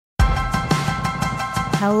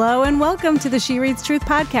Hello and welcome to the She Reads Truth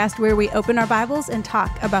podcast, where we open our Bibles and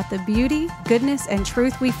talk about the beauty, goodness, and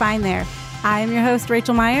truth we find there. I am your host,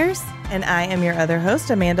 Rachel Myers. And I am your other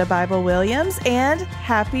host, Amanda Bible Williams. And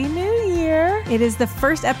Happy New Year. It is the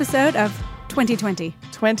first episode of 2020.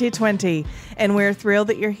 2020. And we're thrilled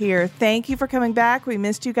that you're here. Thank you for coming back. We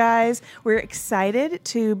missed you guys. We're excited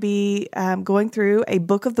to be going through a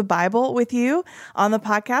book of the Bible with you on the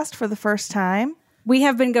podcast for the first time. We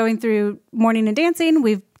have been going through Mourning and Dancing.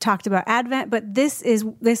 We've talked about Advent, but this is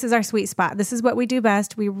our sweet spot. This is what we do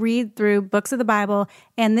best. We read through books of the Bible,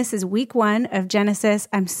 and this is week 1 of Genesis.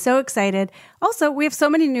 I'm so excited. Also, we have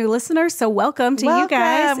so many new listeners, so welcome to you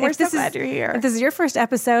guys. We're so glad you're here. If this is your first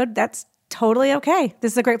episode, that's totally okay.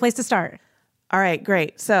 This is a great place to start. All right,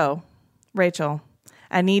 great. So, Rachel,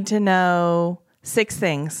 I need to know 6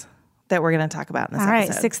 things that we're going to talk about in this episode. All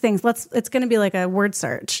right, 6 things. It's going to be like a word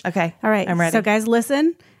search. Okay. All right. I'm ready. So guys,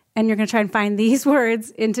 listen, and you're going to try and find these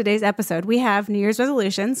words in today's episode. We have New Year's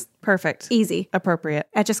resolutions. Perfect. Easy. Appropriate.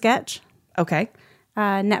 Etch-a-Sketch. Okay.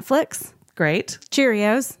 Netflix. Great.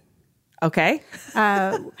 Cheerios. Okay.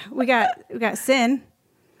 We got sin.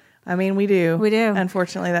 I mean, we do. We do.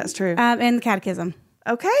 Unfortunately, that's true. And the catechism.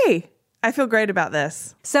 Okay. I feel great about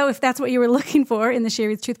this. So if that's what you were looking for in the She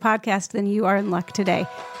Reads Truth podcast, then you are in luck today.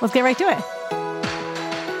 Let's get right to it.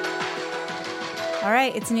 All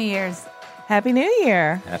right, it's New Year's. Happy New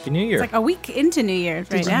Year. Happy New Year. It's like a week into New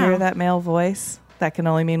Year's right Did now. you hear that male voice? That can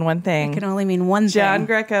only mean one thing. It can only mean one thing. John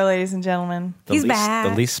Greco, ladies and gentlemen. He's back.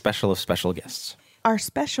 The least special of special guests. Our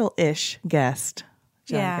special-ish guest,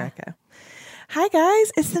 John Yeah. Greco. Hi,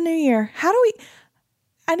 guys. It's the new year.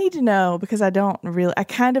 I need to know, because I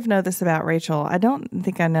kind of know this about Rachel. I don't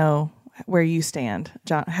think I know where you stand,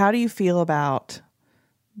 John. How do you feel about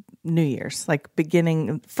New Year's? Like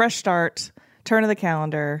beginning, fresh start, turn of the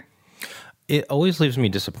calendar. It always leaves me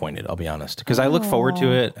disappointed, I'll be honest, because I look forward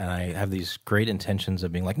to it and I have these great intentions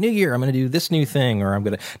of being like, New Year, I'm going to do this new thing, or I'm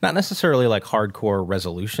going to, not necessarily like hardcore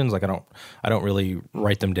resolutions. Like I don't really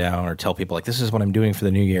write them down or tell people like, this is what I'm doing for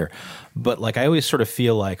the new year. But like, I always sort of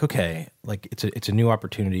feel like, okay, like it's a new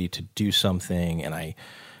opportunity to do something. And I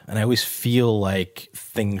always feel like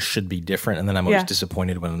things should be different. And then I'm always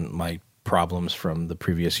disappointed when my problems from the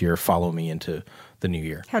previous year follow me into the new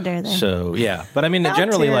year. How dare they? So yeah, but I mean, How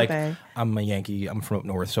generally, dare like they? I'm a Yankee. I'm from up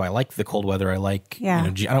north, so I like the cold weather. I like, Yeah. I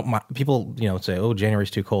don't. People, say, "Oh,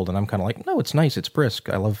 January's too cold," and I'm kind of like, "No, it's nice. It's brisk.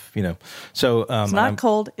 I love, So It's not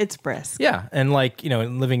cold. It's brisk. yeah, and like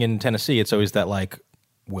living in Tennessee, it's always that like,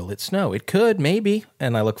 will it snow? It could, maybe,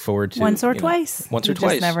 and I look forward to Once or twice. Once You or just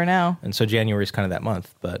twice. never know. And so January is kind of that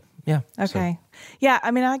month, but yeah. Okay. Yeah.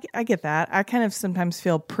 I mean, I get that. I kind of sometimes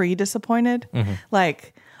feel pre-disappointed.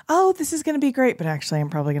 Like, oh, this is going to be great, but actually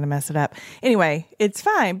I'm probably going to mess it up. Anyway, it's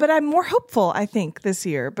fine. But I'm more hopeful, I think, this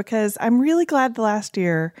year, because I'm really glad the last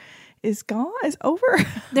year is over.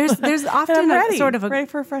 There's And often I'm ready, a sort of ready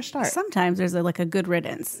for a fresh start. Sometimes there's a good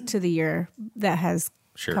riddance to the year that has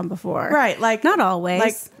come before. Right. Like, not always.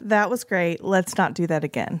 Like, that was great. Let's not do that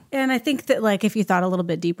again. And I think that like if you thought a little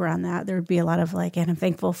bit deeper on that, there would be a lot of like, and I'm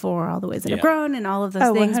thankful for all the ways that I've grown and all of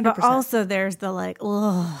those things. 100%. But also there's the like,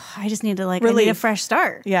 oh, I just need to I Relief. need a fresh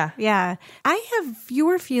start. Yeah. Yeah. I have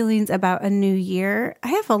fewer feelings about a new year. I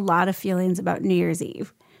have a lot of feelings about New Year's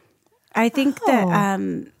Eve. I think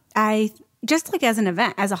that I just like as an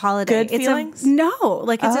event, as a holiday. Good feelings? It's a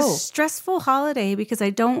Oh. stressful holiday because I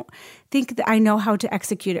don't think that I know how to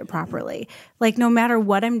execute it properly. Like no matter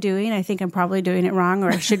what I'm doing, I think I'm probably doing it wrong, or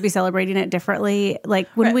I should be celebrating it differently. Like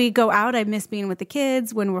when we go out, I miss being with the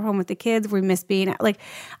kids. When we're home with the kids, we miss being like,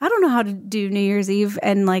 I don't know how to do New Year's Eve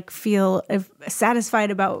and like feel satisfied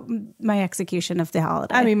about my execution of the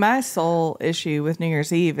holiday. I mean, my sole issue with New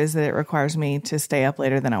Year's Eve is that it requires me to stay up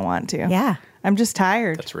later than I want to. Yeah. I'm just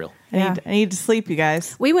tired. That's real. I need to sleep, you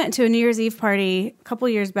guys. We went to a New Year's Eve party a couple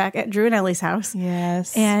years back at Drew and Ellie's house.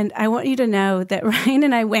 Yes. And I want you to know that Ryan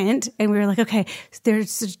and I went and we were like, okay,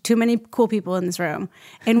 there's too many cool people in this room.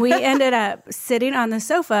 And we ended up sitting on the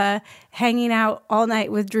sofa, hanging out all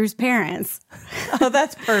night with Drew's parents. Oh,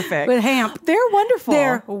 that's perfect. With Hamp. They're wonderful.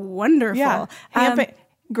 They're wonderful. Yeah.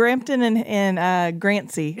 Grampton and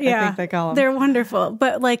Grancy, I think they call them. They're wonderful.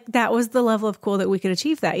 But like that was the level of cool that we could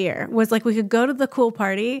achieve that year. Was like we could go to the cool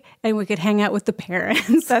party and we could hang out with the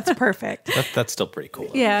parents. That's perfect. That's still pretty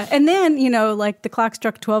cool. Yeah. And then, like the clock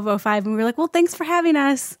struck 12:05 and we were like, well, thanks for having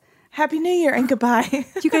us. Happy New Year and goodbye.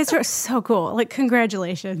 You guys are so cool. Like,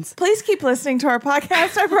 congratulations. Please keep listening to our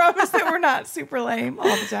podcast. I promise that we're not super lame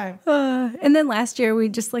all the time. And then last year we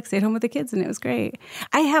just like stayed home with the kids and it was great.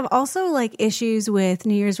 I have also like issues with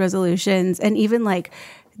New Year's resolutions and even like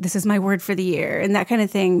this is my word for the year and that kind of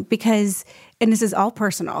thing, because, and this is all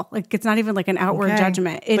personal. Like, it's not even like an outward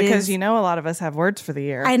judgment. It because is, you know, a lot of us have words for the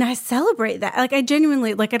year. and I celebrate that. Like, I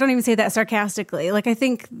genuinely, like, I don't even say that sarcastically. Like, I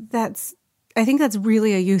think that's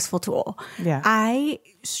really a useful tool. Yeah. I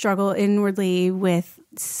struggle inwardly with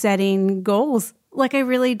setting goals. Like, I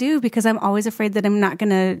really do, because I'm always afraid that I'm not going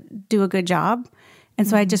to do a good job. And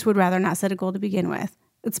so I just would rather not set a goal to begin with.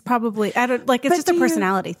 It's probably, I don't, like, it's just a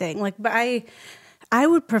personality thing. Like, but I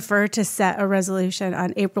would prefer to set a resolution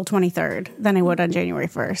on April 23rd than I would on January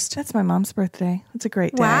 1st. That's my mom's birthday. It's a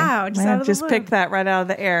great day. Wow, just out of the just blue. picked that right out of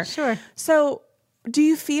the air. Sure. So do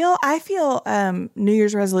you feel, I feel New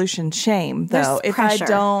Year's resolution shame though. There's If pressure. I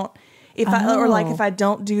don't, if I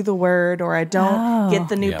don't do the word, or I don't get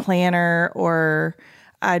the new planner, or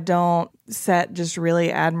I don't set just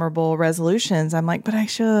really admirable resolutions, I'm like, but I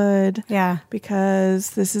should. Yeah.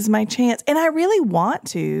 Because this is my chance. And I really want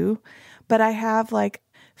to, but I have like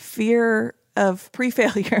fear of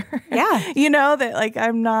pre-failure. Yeah. You know, that like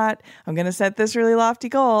I'm going to set this really lofty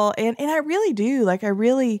goal. And I really do. Like, I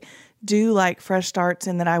really do like fresh starts,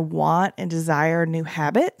 and that I want and desire new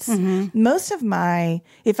habits. Most of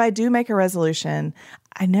if I do make a resolution,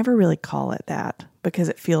 I never really call it that, because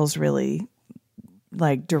it feels really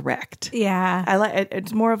like direct. Yeah. I like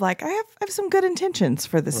it's more of like, I have some good intentions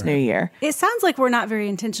for this new year. It sounds like we're not very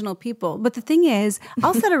intentional people, but the thing is,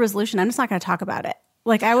 I'll set a resolution. I'm just not going to talk about it.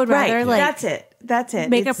 Like, I would rather That's it.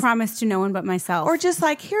 make a promise to no one but myself. Or just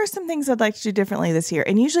like, here are some things I'd like to do differently this year.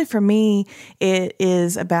 And usually for me, it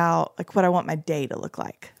is about like what I want my day to look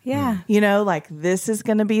like. Yeah. You know, like, this is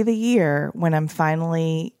going to be the year when I'm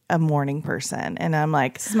finally a morning person, and I'm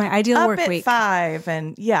like, This is my ideal up work at week. 5,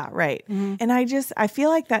 and yeah, right. And I feel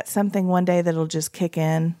like that's something one day that'll just kick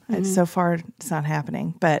in. So far, it's not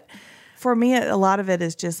happening, but for me, a lot of it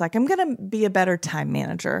is just like, I'm going to be a better time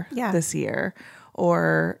manager this year,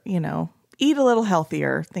 or, you know, eat a little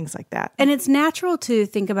healthier, things like that. And it's natural to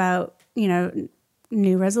think about, you know,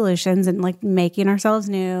 new resolutions and like making ourselves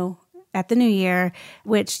new at the new year,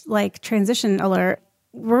 which, like, transition alert,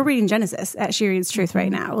 we're reading Genesis at She Reads Truth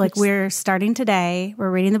right now. Like, we're starting today.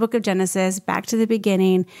 We're reading the book of Genesis back to the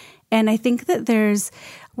beginning. And I think that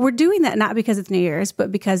we're doing that not because it's New Year's,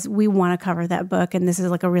 but because we want to cover that book. And this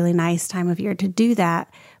is like a really nice time of year to do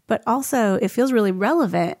that. But also, it feels really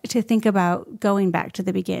relevant to think about going back to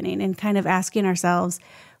the beginning and kind of asking ourselves,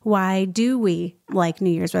 why do we like New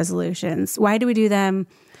Year's resolutions? Why do we do them?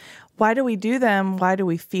 Why do we do them? Why do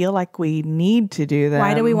we feel like we need to do them?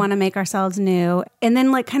 Why do we want to make ourselves new? And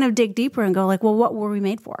then, like, kind of dig deeper and go like, well, what were we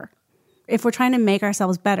made for? If we're trying to make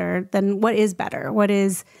ourselves better, then what is better? What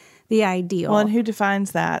is the ideal? Well, and who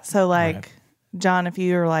defines that? So, like, John, if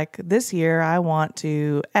you're like, this year I want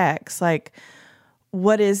to X, like,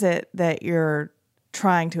 what is it that you're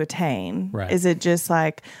trying to attain? Right. Is it just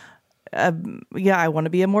like, I want to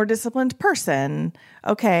be a more disciplined person.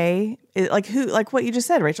 Okay. Like what you just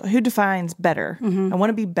said, Rachel, who defines better? I want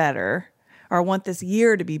to be better, or I want this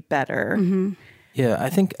year to be better. Yeah, I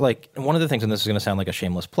think, like, one of the things, and this is going to sound like a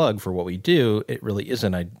shameless plug for what we do, it really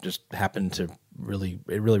isn't. I just happen to it really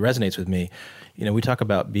resonates with me. You know, we talk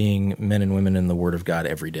about being men and women in the Word of God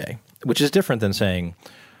every day, which is different than saying,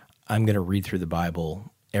 I'm going to read through the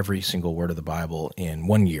Bible, every single word of the Bible, in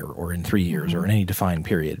 1 year or in 3 years or in any defined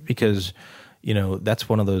period, because, you know, that's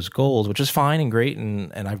one of those goals, which is fine and great,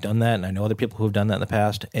 and I've done that, and I know other people who have done that in the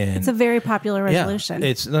past. And it's a very popular resolution. Yeah,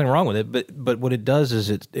 it's nothing wrong with it, but what it does is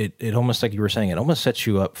it almost, like you were saying, it almost sets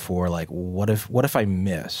you up for like, what if I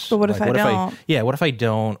miss? But what if I don't? What if I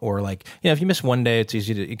don't? Or like, you know, if you miss one day,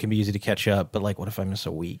 it can be easy to catch up. But like, what if I miss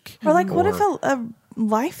a week? Or like, what if a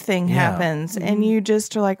life thing happens and you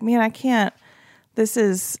just are like, man, I can't.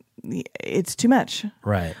 It's too much.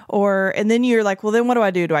 Right. And then you're like, well, then what do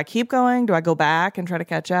I do? Do I keep going? Do I go back and try to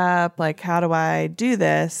catch up? Like, how do I do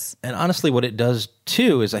this? And honestly, what it does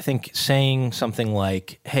too is, I think, saying something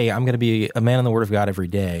like, hey, I'm going to be a man in the Word of God every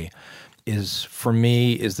day is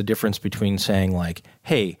the difference between saying like,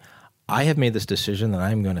 hey, I have made this decision that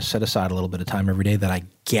I'm going to set aside a little bit of time every day that I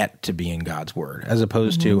get to be in God's Word, as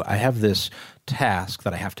opposed to I have this task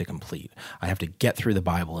that I have to complete. I have to get through the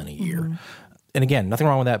Bible in a year. And again, nothing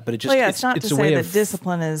wrong with that, but it just it's not to say that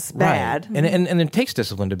discipline is bad. Right. And it takes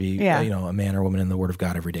discipline to be a man or woman in the Word of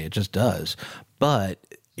God every day. It just does. But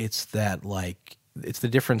it's that, like, it's the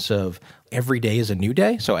difference of every day is a new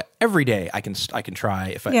day. So every day I can try.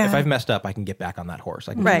 If I've messed up, I can get back on that horse.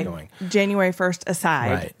 I can keep going. January 1st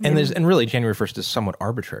aside. Right. And really January 1st is somewhat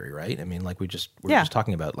arbitrary, right? I mean, like we're just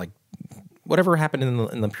talking about, like, whatever happened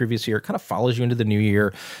in the previous year kind of follows you into the new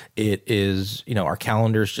year. It is, you know, our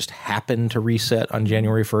calendars just happen to reset on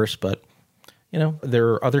January 1st, but there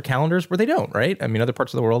are other calendars where they don't, right? I mean, other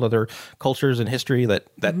parts of the world, other cultures and history that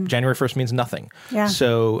January 1st means nothing. Yeah.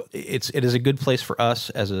 So it is a good place for us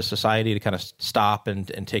as a society to kind of stop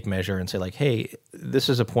and take measure and say like, hey, this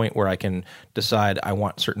is a point where I can decide I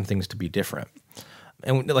want certain things to be different.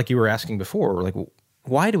 And like you were asking before, like,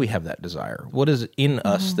 why do we have that desire? What is in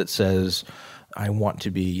us that says, I want to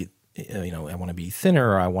be, I want to be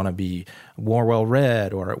thinner, or I want to be more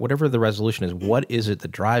well-read, or whatever the resolution is? What is it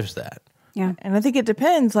that drives that? Yeah. And I think it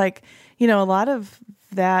depends. Like, a lot of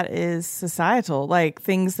that is societal, like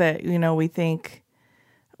things that, we think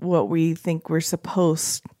what we think we're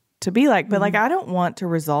supposed to be like. But like, I don't want to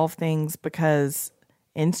resolve things because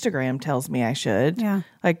Instagram tells me I should. Yeah.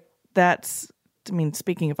 Like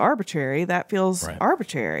speaking of arbitrary, that feels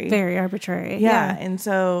arbitrary. Very arbitrary. Yeah. And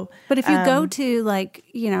so, but if you go to like,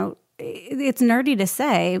 it's nerdy to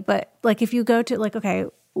say, but like if you go to like, okay,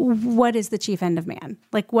 what is the chief end of man?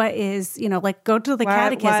 Like what is, like go to the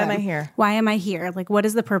catechism. Why am I here? Why am I here? Like what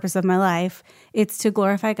is the purpose of my life? It's to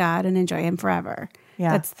glorify God and enjoy him forever.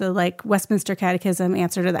 Yeah. That's the like Westminster Catechism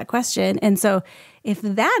answer to that question. And so if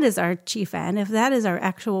that is our chief end, if that is our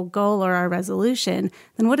actual goal or our resolution,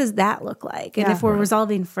 then what does that look like? And if we're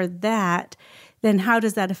resolving for that, then how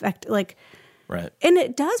does that affect like, right. And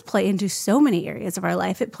it does play into so many areas of our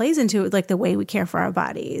life. It plays into like the way we care for our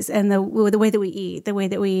bodies and the way that we eat, the way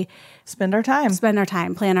that we spend our time,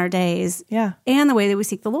 plan our days. Yeah. And the way that we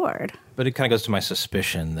seek the Lord. But it kind of goes to my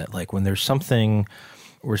suspicion that like when there's something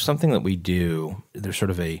that we do, there's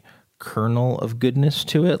sort of a kernel of goodness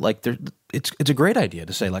to it. Like it's a great idea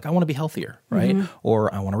to say like, I want to be healthier, right?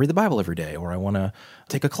 Or I want to read the Bible every day, or I want to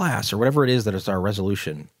take a class, or whatever it is that is our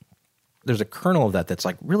resolution. There's a kernel of that that's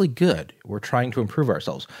like really good. We're trying to improve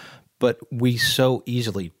ourselves, but we so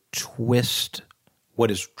easily twist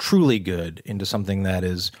what is truly good into something that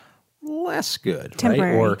is less good,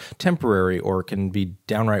 temporary. Right? Or temporary, or can be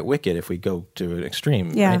downright wicked if we go to an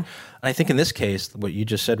extreme. Yeah. Right? And I think in this case, what you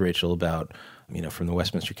just said, Rachel, about from the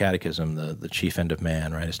Westminster Catechism, the chief end of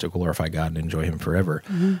man, right, is to glorify God and enjoy him forever.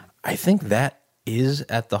 I think that is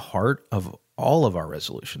at the heart of all of our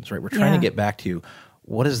resolutions, right? We're trying to get back to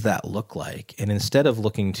what does that look like? And instead of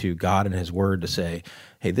looking to God and his word to say,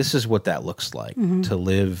 hey, this is what that looks like, to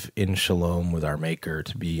live in shalom with our maker,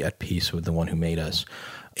 to be at peace with the one who made us,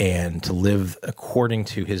 and to live according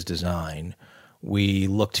to his design, we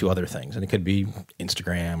look to other things. And it could be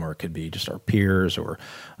Instagram, or it could be just our peers, or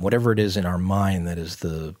whatever it is in our mind that is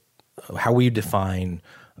how we define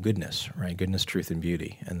goodness, right? Goodness, truth, and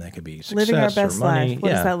beauty. And that could be success, living our best or money. life. What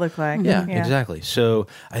does that look like? Yeah, exactly. So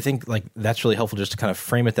I think like that's really helpful just to kind of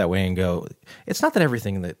frame it that way and go, it's not that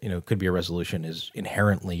everything that, could be a resolution is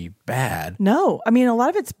inherently bad. No. I mean, a lot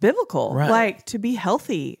of it's biblical, right. Like to be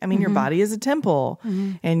healthy. I mean, your body is a temple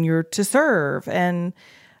and you're to serve. And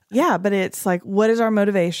but it's like, what is our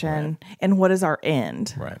motivation and what is our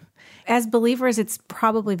end? Right. As believers, it's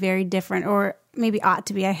probably very different, or maybe ought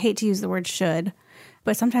to be. I hate to use the word should,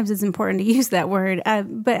 but sometimes it's important to use that word.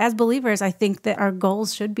 But as believers, I think that our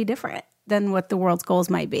goals should be different than what the world's goals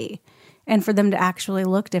might be, and for them to actually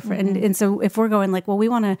look different. And so if we're going like,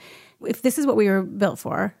 well, if this is what we were built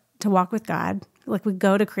for, to walk with God, like we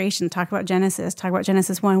go to creation, talk about Genesis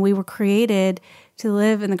 1, we were created to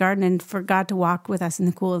live in the garden and for God to walk with us in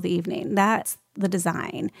the cool of the evening. That's the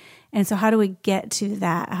design. And so how do we get to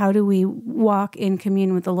that? How do we walk in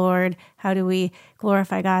communion with the Lord? How do we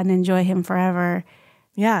glorify God and enjoy him forever?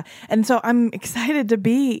 Yeah. And so I'm excited to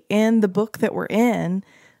be in the book that we're in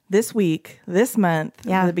this week, this month,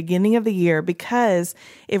 the beginning of the year, because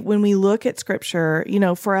when we look at scripture,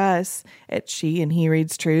 for us at She and He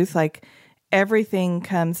Reads Truth, like everything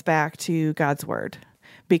comes back to God's word,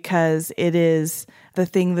 because it is the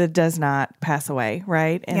thing that does not pass away,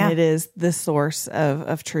 right? And it is the source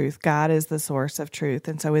of truth. God is the source of truth.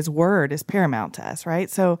 And so his word is paramount to us, right?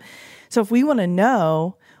 So if we want to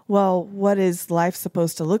know, well, what is life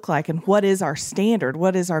supposed to look like, and what is our standard?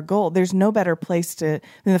 What is our goal? There's no better place the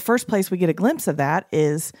first place we get a glimpse of that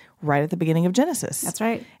is right at the beginning of Genesis. That's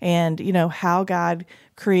right. And, how God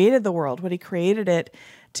created the world, what he created it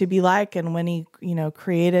to be like, and when he,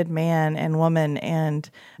 created man and woman, and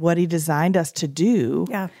what he designed us to do.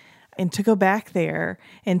 Yeah. And to go back there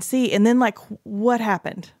and see, and then like what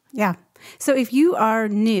happened. Yeah. So if you are a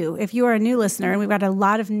new listener, and we've got a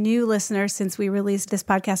lot of new listeners since we released this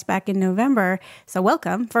podcast back in November, so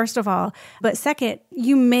welcome, first of all. But second,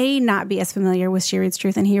 you may not be as familiar with She Reads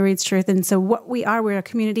Truth and He Reads Truth. And so we're a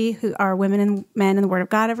community who are women and men in the Word of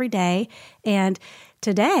God every day. And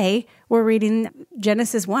today we're reading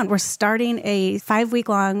Genesis 1. We're starting a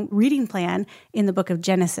 5-week-long reading plan in the book of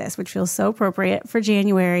Genesis, which feels so appropriate for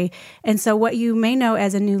January. And so what you may know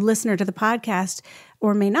as a new listener to the podcast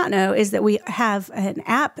or may not know is that we have an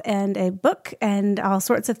app and a book and all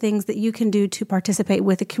sorts of things that you can do to participate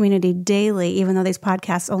with the community daily, even though these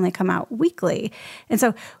podcasts only come out weekly. And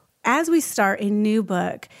so as we start a new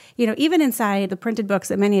book, even inside the printed books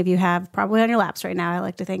that many of you have probably on your laps right now, I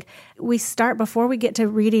like to think, we start before we get to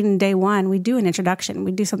reading day 1, we do an introduction.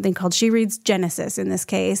 We do something called She Reads Genesis in this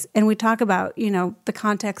case, and we talk about, the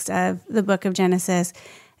context of the book of Genesis.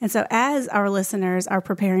 And so as our listeners are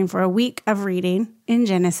preparing for a week of reading in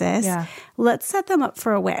Genesis, let's set them up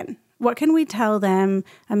for a win. What can we tell them,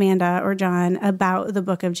 Amanda or John, about the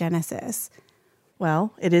book of Genesis?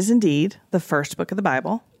 Well, it is indeed the first book of the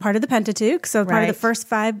Bible. Part of the Pentateuch, so part of the first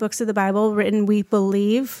 5 books of the Bible written, we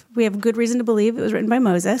have good reason to believe it was written by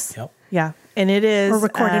Moses. Yep. Yeah, and it is... Or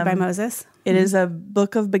recorded by Moses. It is a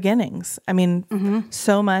book of beginnings. I mean,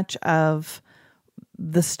 so much of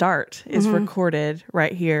the start is recorded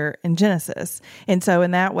right here in Genesis. And so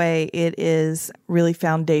in that way, it is really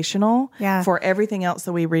foundational for everything else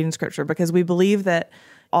that we read in Scripture, because we believe that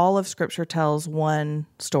all of Scripture tells one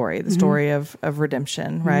story, the story of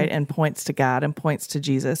redemption, right? And points to God and points to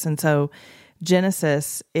Jesus. And so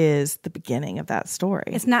Genesis is the beginning of that story.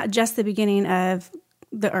 It's not just the beginning of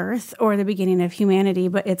the earth or the beginning of humanity,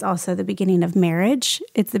 but it's also the beginning of marriage.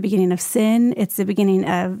 It's the beginning of sin. It's the beginning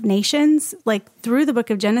of nations. Like through the book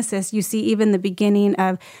of Genesis, you see even the beginning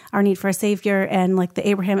of our need for a savior and like the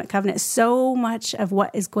Abrahamic covenant. So much of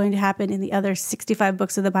what is going to happen in the other 65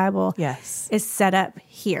 books of the Bible is set up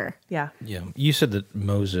here. Yeah. Yeah. You said that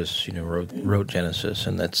Moses, wrote Genesis,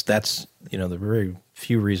 and that's the very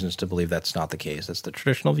few reasons to believe that's not the case. That's the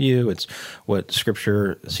traditional view. It's what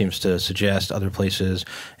Scripture seems to suggest other places.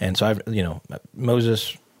 And so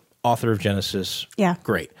Moses, author of Genesis,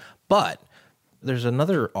 great. But there's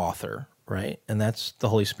another author, right? And that's the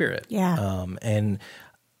Holy Spirit. Yeah. And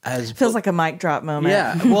as feels like a mic drop moment.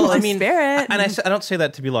 Yeah. Well, I mean, Spirit. And I don't say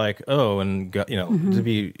that to be like, to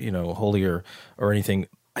be, holy or anything.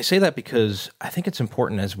 I say that because I think it's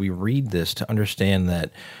important as we read this to understand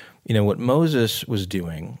that, what Moses was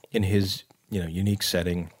doing in his, unique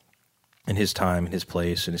setting, in his time, in his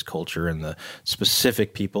place, in his culture, and the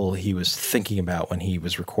specific people he was thinking about when he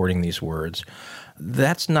was recording these words,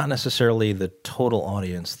 that's not necessarily the total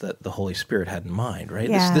audience that the Holy Spirit had in mind, right?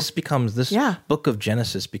 Yeah. This book of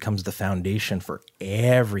Genesis becomes the foundation for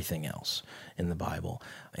everything else in the Bible.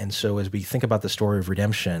 And so as we think about the story of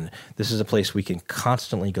redemption, this is a place we can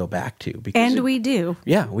constantly go back to. We do.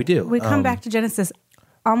 Yeah, we do. We come back to Genesis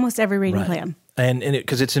almost every reading plan. And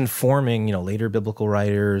because it's informing, later biblical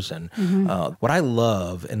writers. And what I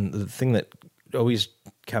love, and the thing that always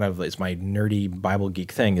kind of is my nerdy Bible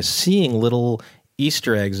geek thing, is seeing little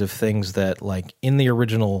Easter eggs of things that, like, in the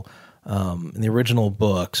original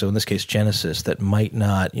book, so in this case Genesis, that might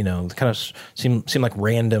not, kind of seem like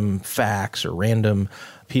random facts or random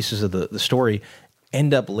pieces of the story,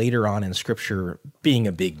 end up later on in Scripture being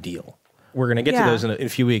a big deal. We're going to get to those in a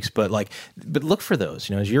few weeks, but look for those.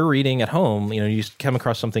 As you're reading at home, you come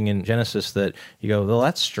across something in Genesis that you go, well,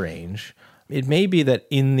 that's strange. It may be that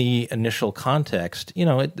in the initial context,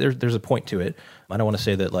 there's a point to it. I don't want to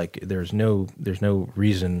say that like there's no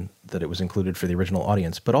reason that it was included for the original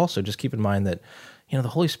audience, but also just keep in mind that the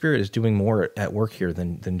Holy Spirit is doing more at work here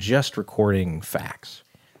than just recording facts.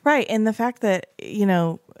 Right, and the fact that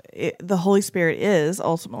the Holy Spirit is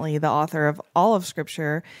ultimately the author of all of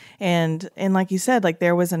Scripture, and like you said, like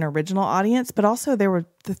there was an original audience, but also there were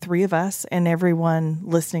the 3 of us and everyone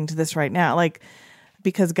listening to this right now. Like,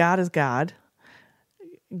 because God is God,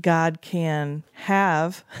 God can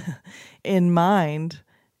have in mind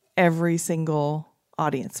every single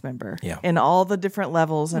audience member in all the different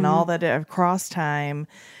levels and all that across time,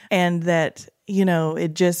 and that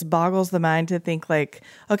it just boggles the mind to think like,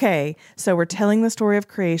 okay, so we're telling the story of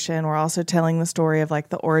creation. We're also telling the story of like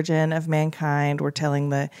the origin of mankind. We're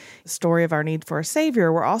telling the story of our need for a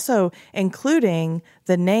savior. We're also including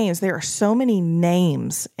the names. There are so many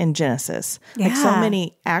names in Genesis, like so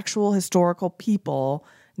many actual historical people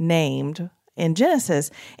named in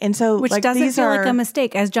Genesis. And so which like, doesn't these feel are, like a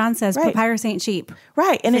mistake. As John says, papyrus ain't cheap.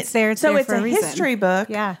 Right. And it's there. So there it's for a reason. history book,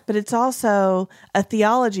 but it's also a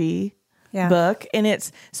theology book.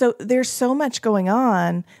 And so there's so much going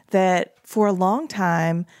on that for a long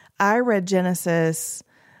time, I read Genesis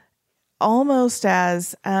almost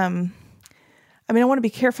as, I mean, I want to be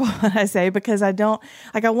careful what I say because I don't,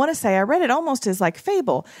 like, I want to say I read it almost as like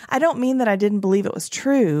fable. I don't mean that I didn't believe it was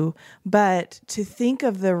true, but to think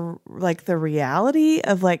of the reality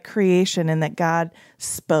of like creation and that God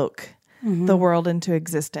spoke the world into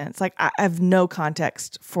existence. Like I have no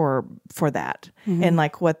context for that and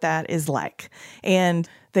like what that is like. And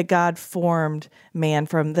that God formed man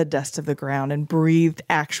from the dust of the ground and breathed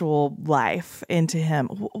actual life into him.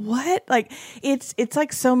 What? Like it's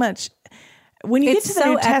like so much. When you get to the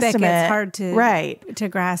New Testament, it's hard to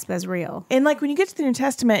grasp as real. And like when you get to the New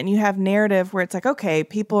Testament and you have narrative where it's like, okay,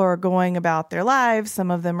 people are going about their lives.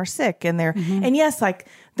 Some of them are sick and and yes, like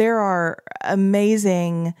there are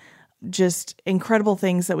amazing, just incredible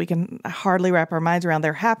things that we can hardly wrap our minds around.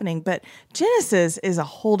 They're happening, but Genesis is a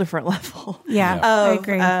whole different level. Yeah, I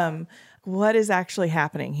agree. What is actually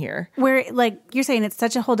happening here? Where, like you're saying, it's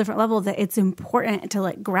such a whole different level that it's important to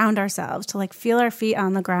like ground ourselves, to like feel our feet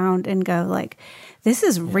on the ground and go like, this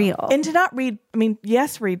is real. And to not read, I mean,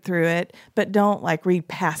 yes, read through it, but don't like read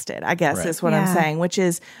past it, I guess is what I'm saying, which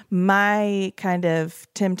is my kind of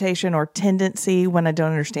temptation or tendency when I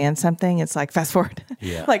don't understand something. It's like fast forward,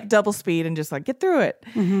 like double speed and just like get through it.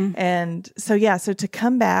 And so, so to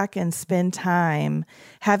come back and spend time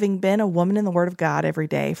having been a woman in the Word of God every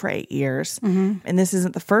day for 8 years, and this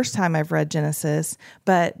isn't the first time I've read Genesis,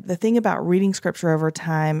 but the thing about reading scripture over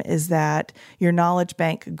time is that your knowledge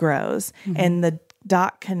bank grows and the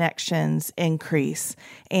dot connections increase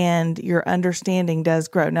and your understanding does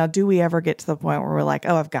grow. Now, do we ever get to the point where we're like,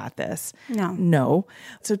 oh, I've got this? No.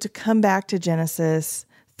 So to come back to Genesis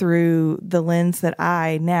through the lens that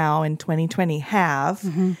I now in 2020 have.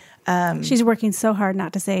 She's working so hard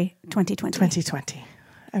not to say 2020. 2020.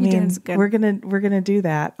 I mean, we're gonna do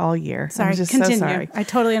that all year. Sorry, I'm just continue. so sorry. I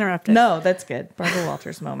totally interrupted. No, that's good. Barbara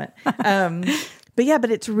Walters moment.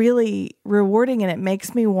 But it's really rewarding and it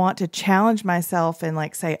makes me want to challenge myself and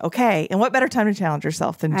like say, okay, and what better time to challenge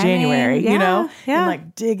yourself than January, you know? And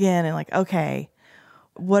like dig in and like, okay,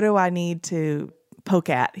 what do I need to poke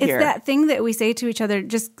at here? It's that thing that we say to each other,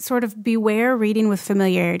 just sort of beware reading with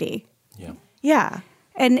familiarity. Yeah.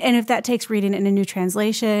 And if that takes reading it in a new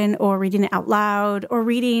translation or reading it out loud or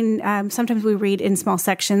reading, sometimes we read in small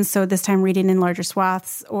sections. So this time reading in larger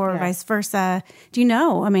swaths or vice versa. Do you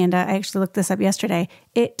know, Amanda, I actually looked this up yesterday.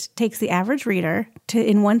 It takes the average reader to,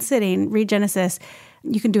 in one sitting, read Genesis.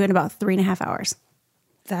 You can do it in about 3.5 hours.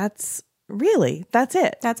 That's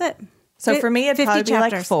it. That's it. So for me, it'd probably be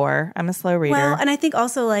like 4. I'm a slow reader. Well, and I think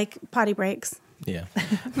also like potty breaks. Yeah.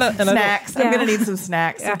 Snacks. I'm going to need some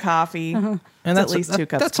snacks, some coffee. And that's at least 2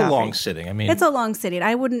 cups That's of a coffee. long sitting. I mean, it's a long sitting.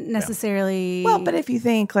 I wouldn't necessarily. Well, but if you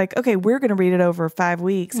think like, okay, we're going to read it over 5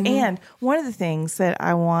 weeks. And one of the things that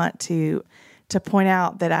I want to point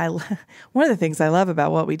out that one of the things I love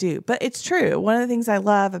about what we do, but it's true. One of the things I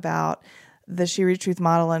love about the She Reads Truth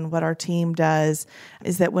model and what our team does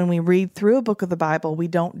is that when we read through a book of the Bible, we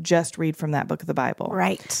don't just read from that book of the Bible.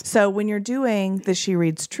 Right. So when you're doing the She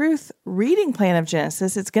Reads Truth reading plan of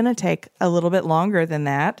Genesis, it's going to take a little bit longer than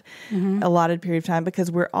that, allotted period of time,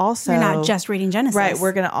 because we're also... You're not just reading Genesis. Right.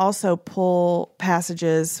 We're going to also pull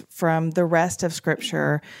passages from the rest of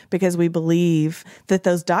Scripture because we believe that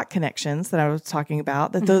those dot connections that I was talking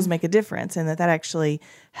about, that those make a difference and that actually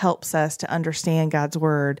helps us to understand God's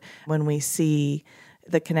Word when we see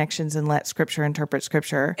the connections and let Scripture interpret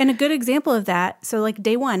Scripture. And a good example of that, so like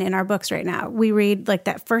day 1 in our books right now, we read like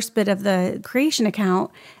that first bit of the creation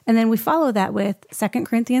account, and then we follow that with 2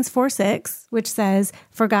 Corinthians 4:6, which says,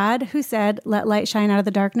 "For God, who said, 'Let light shine out of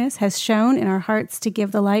the darkness,' has shone in our hearts to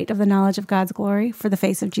give the light of the knowledge of God's glory for the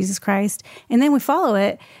face of Jesus Christ." And then we follow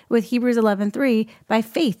it with Hebrews 11:3, "By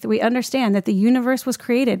faith we understand that the universe was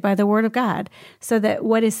created by the word of God, so that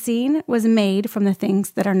what is seen was made from the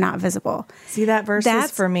things that are not visible." See that verse?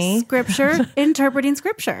 That's for me. Scripture interpreting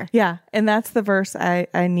Scripture. Yeah, and that's the verse I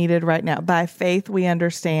needed right now. By faith we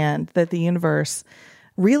understand that the universe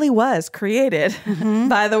really was created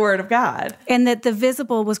by the word of God. And that the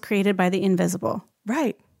visible was created by the invisible.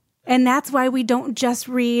 Right. And that's why we don't just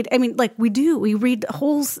read, I mean, like we do, we read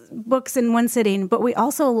whole books in one sitting, but we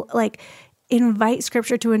also like invite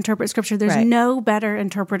Scripture to interpret Scripture. There's no better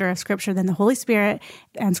interpreter of Scripture than the Holy Spirit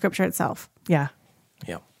and Scripture itself. Yeah.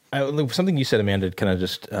 Yeah. Something you said, Amanda, kind of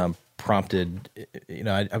just prompted,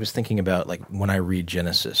 I was thinking about like when I read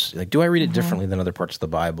Genesis, like, do I read it differently than other parts of the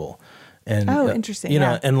Bible? And interesting.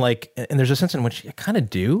 And there's a sense in which I kind of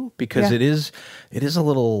do, because it is a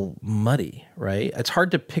little muddy, right? It's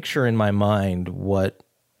hard to picture in my mind what,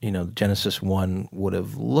 Genesis 1 would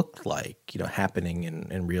have looked like, happening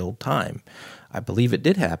in real time. I believe it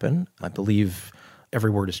did happen. I believe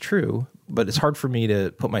every word is true, but it's hard for me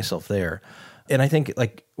to put myself there. And I think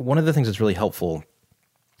like one of the things that's really helpful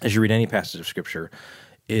as you read any passage of Scripture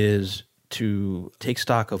is to take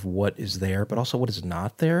stock of what is there, but also what is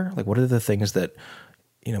not there. Like, what are the things that,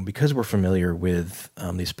 because we're familiar with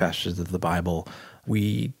these passages of the Bible,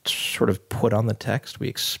 we sort of put on the text, we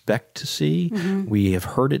expect to see. Mm-hmm. We have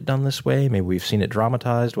heard it done this way. Maybe we've seen it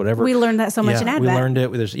dramatized, whatever. We learned that so much in Advent. We learned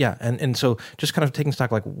it. And so just kind of taking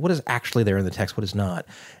stock, like, what is actually there in the text, what is not.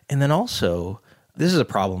 And then also, this is a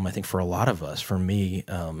problem, I think, for a lot of us. For me,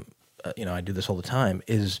 I do this all the time,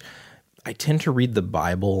 is I tend to read the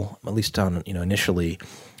Bible, at least on, initially,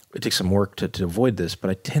 it takes some work to avoid this,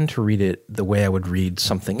 but I tend to read it the way I would read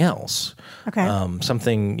something else. Okay.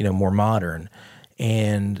 Something, more modern.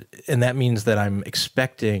 And that means that I'm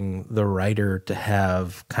expecting the writer to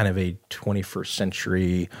have kind of a 21st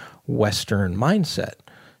century Western mindset.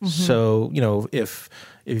 Mm-hmm. So,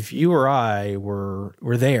 if you or I were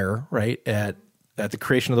there, right, at the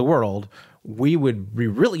creation of the world, we would be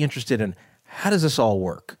really interested in how does this all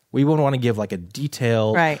work? We would want to give like a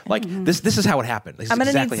detail, right? Like this is how it happened. I'm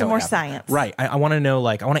going to need some more science, right? I want to know,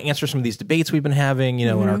 I want to answer some of these debates we've been having, in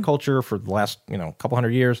our culture for the last, couple hundred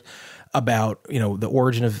years about, the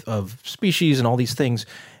origin of species and all these things,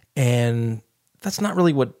 and that's not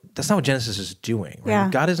what Genesis is doing.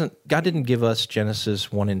 Right? Yeah. God didn't give us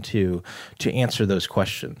Genesis 1 and 2 to answer those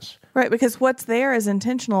questions, right? Because what's there is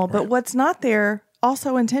intentional, but what's not there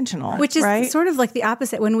also intentional, which is right? sort of like the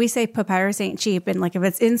opposite. When we say papyrus ain't cheap, and like if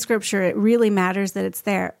it's in Scripture, it really matters that it's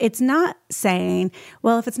there. It's not saying,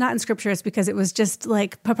 well, if it's not in Scripture, it's because it was just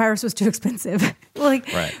like papyrus was too expensive.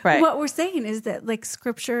 Right. What we're saying is that like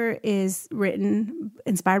Scripture is written,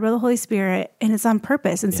 inspired by the Holy Spirit, and it's on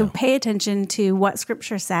purpose. And so pay attention to what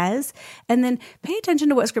Scripture says, and then pay attention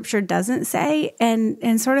to what Scripture doesn't say,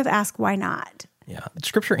 and sort of ask why not. Yeah,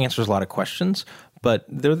 Scripture answers a lot of questions, but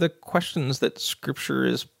they're the questions that Scripture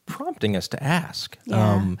is prompting us to ask.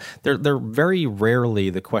 Yeah. They're very rarely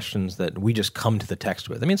the questions that we just come to the text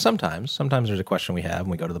with. I mean, sometimes there's a question we have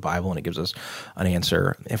and we go to the Bible and it gives us an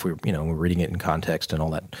answer if we're reading it in context and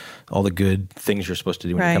all the good things you're supposed to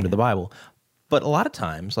do when you come to the Bible. But a lot of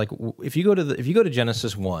times, like if you go to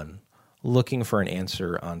Genesis 1 looking for an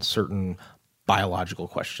answer on certain biological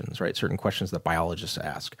questions, right? Certain questions that biologists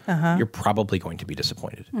ask, you're probably going to be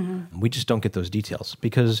disappointed. Mm-hmm. We just don't get those details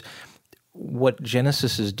because what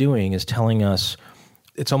Genesis is doing is telling us,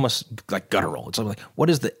 it's almost like guttural. It's like, what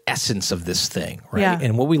is the essence of this thing, right? Yeah.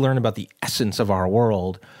 And what we learn about the essence of our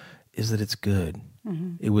world is that it's good.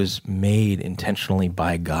 Mm-hmm. It was made intentionally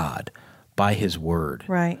by God, by His Word,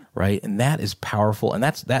 right? And that is powerful, and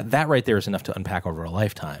that right there is enough to unpack over a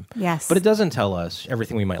lifetime. Yes, but it doesn't tell us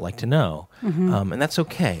everything we might like to know, and that's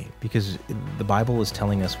okay because the Bible is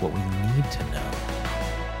telling us what we need to know.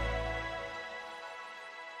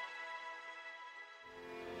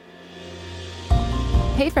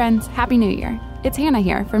 Hey friends, Happy New Year! It's Hannah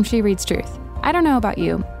here from She Reads Truth. I don't know about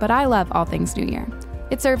you, but I love all things New Year.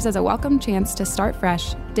 It serves as a welcome chance to start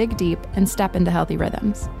fresh, dig deep, and step into healthy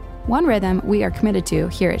rhythms. One rhythm we are committed to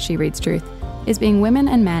here at She Reads Truth is being women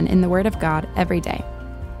and men in the Word of God every day.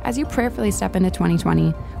 As you prayerfully step into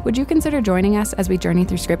 2020, would you consider joining us as we journey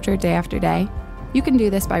through Scripture day after day? You can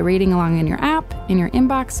do this by reading along in your app, in your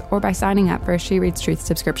inbox, or by signing up for a She Reads Truth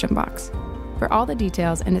subscription box. For all the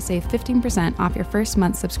details and to save 15% off your first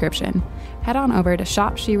month's subscription, head on over to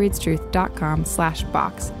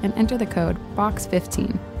shopshereadstruth.com/box and enter the code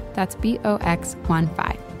BOX15. That's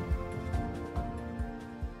BOX15.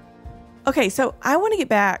 Okay, so I want to get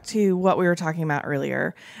back to what we were talking about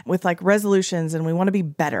earlier with like resolutions, and we want to be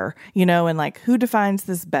better, and like who defines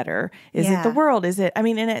this better? Is it the world? Is it, and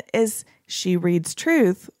it is She Reads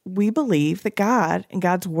Truth. We believe that God and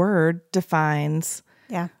God's Word defines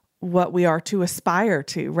what we are to aspire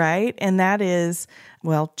to, right? And that is,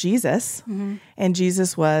 Jesus. Mm-hmm. And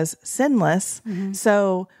Jesus was sinless. Mm-hmm.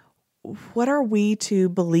 So what are we to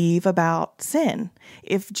believe about sin?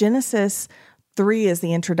 If Genesis 3 is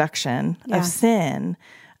the introduction of sin,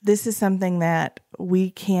 this is something that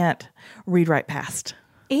we can't read right past.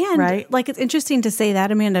 And it's interesting to say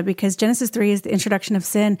that, Amanda, because Genesis 3 is the introduction of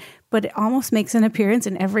sin, but it almost makes an appearance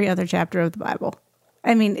in every other chapter of the Bible.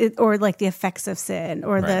 I mean, or like the effects of sin,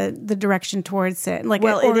 or the direction towards sin.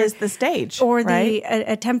 It is the stage, or the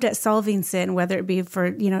attempt at solving sin, whether it be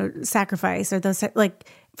for sacrifice or those. Like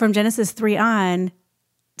from Genesis 3 on,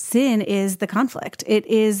 sin is the conflict. It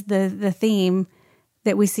is the theme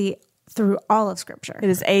that we see through all of Scripture. It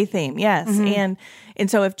is a theme, yes, and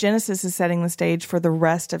so if Genesis is setting the stage for the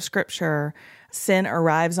rest of Scripture, sin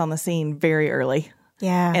arrives on the scene very early,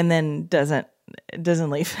 and then doesn't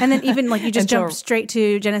leave. And then even like you just Until- jump straight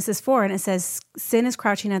to Genesis 4 and it says, sin is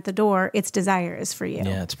crouching at the door. Its desire is for you.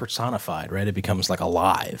 Yeah, it's personified, right? It becomes like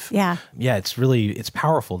alive. Yeah. Yeah, it's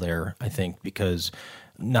powerful there, I think, because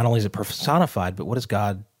not only is it personified, but what does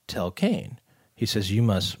God tell Cain? He says, you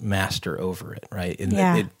must master over it, right? And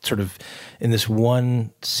it sort of, in this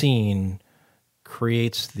one scene,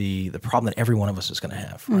 creates the problem that every one of us is going to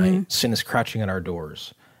have, right? Mm-hmm. Sin is crouching at our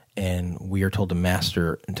doors, and we are told to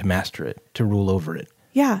master it, to rule over it.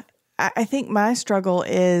 Yeah. I think my struggle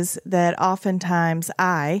is that oftentimes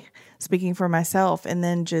speaking for myself and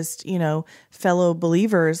then just, fellow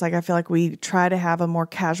believers, like I feel like we try to have a more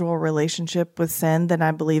casual relationship with sin than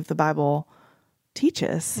I believe the Bible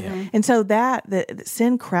teaches. Yeah. And so that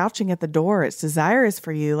sin crouching at the door, its desire is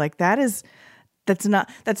for you, like that's not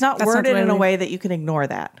worded in a way that you can ignore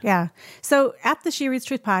that. Yeah. So at the She Reads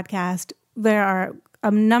Truth podcast, there are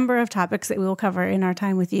a number of topics that we will cover in our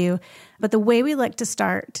time with you. But the way we like to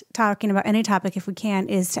start talking about any topic, if we can,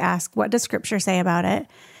 is to ask, what does Scripture say about it?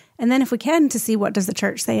 And then if we can, to see what does the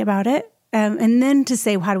church say about it? And then to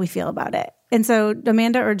say, how do we feel about it? And so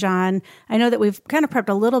Amanda or John, I know that we've kind of prepped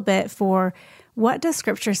a little bit for what does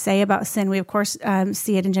Scripture say about sin? We, of course,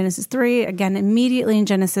 see it in Genesis 3, again, immediately in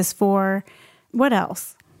Genesis 4. What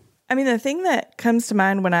else? I mean, the thing that comes to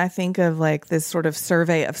mind when I think of like this sort of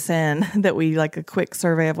survey of sin, that we like a quick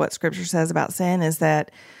survey of what Scripture says about sin, is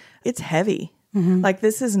that it's heavy. Mm-hmm. Like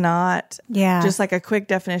this is not just like a quick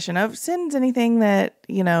definition of sin's anything that,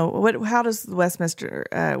 how does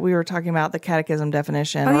Westminster, we were talking about the catechism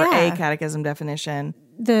definition a catechism definition.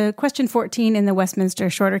 The question 14 in the Westminster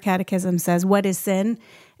Shorter Catechism says, what is sin?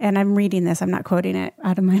 And I'm reading this, I'm not quoting it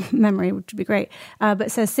out of my memory, which would be great. But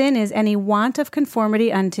it says, sin is any want of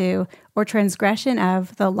conformity unto or transgression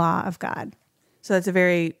of the law of God. So that's a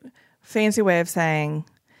very fancy way of saying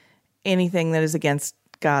anything that is against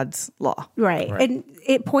God's law. Right. And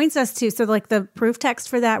it points us to, so like the proof text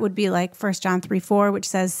for that would be like 1 John 3:4, which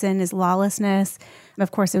says sin is lawlessness.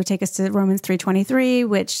 Of course, it would take us to Romans 3:23,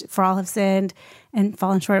 which for all have sinned and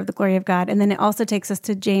fallen short of the glory of God. And then it also takes us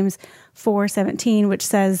to James 4:17, which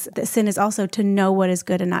says that sin is also to know what is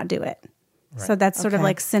good and not do it. Right. So that's sort of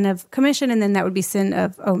like sin of commission, and then that would be sin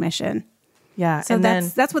of omission. Yeah. So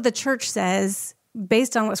that's what the church says.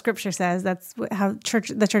 Based on what Scripture says, that's how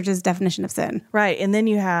the church's definition of sin. Right. And then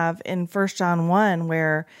you have in 1 John 1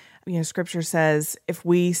 where, Scripture says, if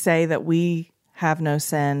we say that we have no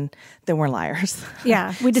sin, then we're liars.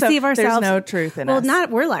 Yeah. We deceive ourselves. There's no truth in us. Well,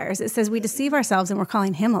 not we're liars. It says we deceive ourselves and we're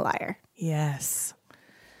calling him a liar. Yes.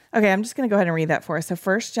 Okay, I'm just going to go ahead and read that for us. So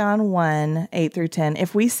 1 John 1, 8 through 10.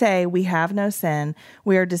 If we say we have no sin,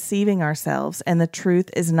 we are deceiving ourselves, and the truth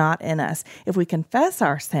is not in us. If we confess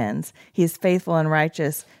our sins, he is faithful and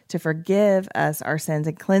righteous to forgive us our sins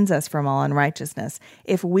and cleanse us from all unrighteousness.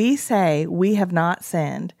 If we say we have not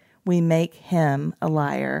sinned, we make him a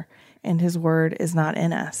liar, and his word is not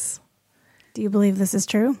in us. Do you believe this is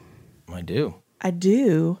true? I do. I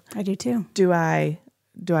do. I do too. Do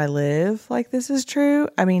I live like this is true?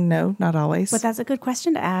 I mean, no, not always. But that's a good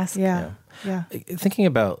question to ask. Yeah. Thinking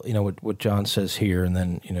about, what John says here, and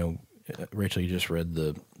then, Rachel, you just read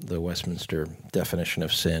the Westminster definition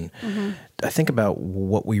of sin. Mm-hmm. I think about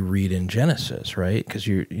what we read in Genesis, right? Because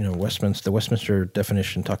the Westminster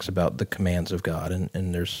definition talks about the commands of God,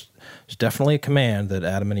 and there's definitely a command that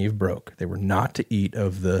Adam and Eve broke. They were not to eat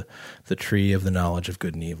of the tree of the knowledge of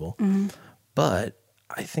good and evil. Mm-hmm. But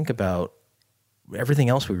I think about everything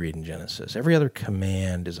else we read in Genesis. Every other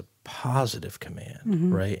command is a positive command,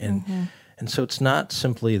 mm-hmm. right? And so it's not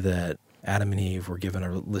simply that Adam and Eve were given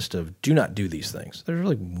a list of do not do these things. There's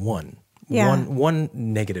really one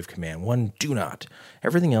negative command, one do not.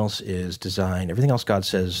 Everything else is designed, everything else God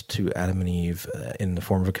says to Adam and Eve in the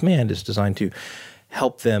form of a command is designed to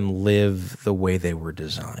help them live the way they were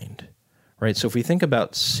designed. Right, so if we think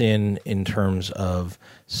about sin in terms of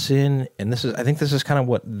sin, and I think this is kind of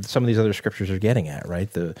what some of these other scriptures are getting at, right?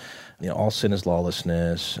 All sin is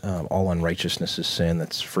lawlessness, all unrighteousness is sin.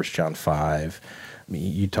 That's 1 John 5.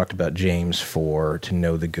 You talked about James 4, to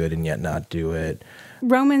know the good and yet not do it.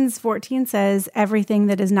 Romans 14 says everything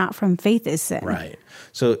that is not from faith is sin. Right.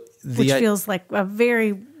 So which feels like a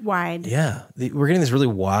very wide. Yeah. We're getting this really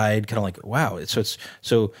wide kind of like, wow.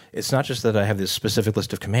 So it's not just that I have this specific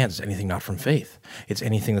list of commands. It's anything not from faith. It's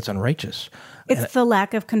anything that's unrighteous. It's the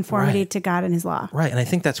lack of conformity to God and his law. Right. And I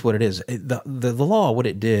think that's what it is. The law, what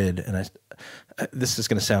it did, and this is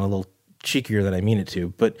going to sound a little cheekier than I mean it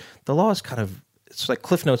to, but the law is kind of, it's like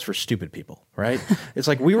Cliff Notes for stupid people, right? It's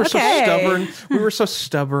like we were so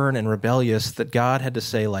stubborn and rebellious that God had to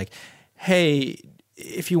say like, hey,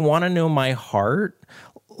 if you want to know my heart,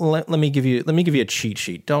 let me give you a cheat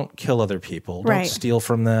sheet. Don't kill other people. Don't Right. steal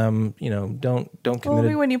from them. Don't commit.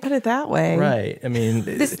 Well, when you put it that way. Right. I mean,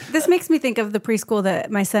 This makes me think of the preschool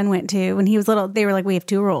that my son went to when he was little. They were like, we have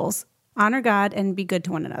 2 rules: honor God and be good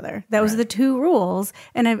to one another. That was the 2 rules.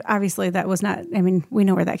 And obviously that was not, I mean, we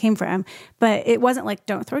know where that came from, but it wasn't like,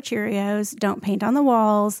 don't throw Cheerios, don't paint on the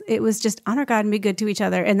walls. It was just honor God and be good to each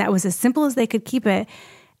other. And that was as simple as they could keep it.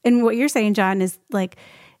 And what you're saying, John, is like,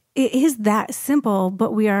 it is that simple,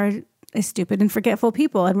 but we are a stupid and forgetful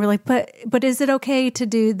people. And we're like, but is it okay to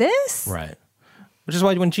do this? right. Which is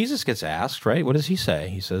why when Jesus gets asked, right, what does he say?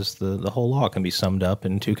 He says the whole law can be summed up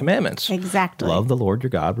in 2 commandments. Exactly. Love the Lord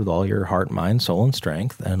your God with all your heart, mind, soul, and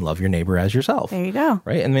strength, and love your neighbor as yourself. There you go.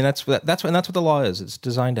 Right? I mean, that's what the law is. It's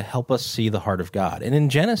designed to help us see the heart of God. And in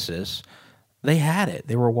Genesis, they had it.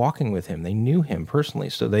 They were walking with him. They knew him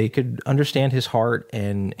personally, so they could understand his heart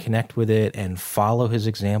and connect with it and follow his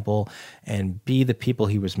example and be the people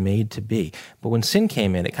he was made to be. But when sin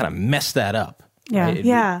came in, it kind of messed that up. Yeah.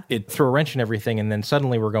 Right? It threw a wrench in everything, and then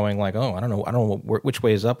suddenly we're going like, oh, I don't know which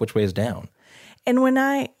way is up, which way is down. And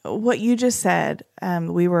what you just said,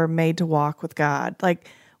 we were made to walk with God. Like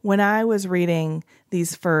when I was reading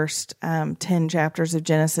these first 10 chapters of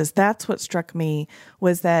Genesis, that's what struck me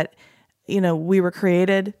was that, we were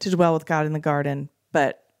created to dwell with God in the garden,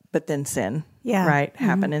 but then sin, right,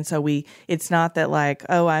 happened. And so it's not that like,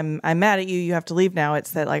 oh, I'm mad at you, you have to leave now.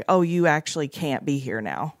 It's that like, oh, you actually can't be here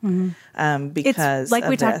now. Because it's like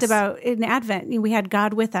we talked this. about in Advent, we had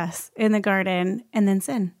God with us in the garden and then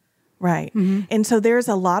sin. Right. And so there's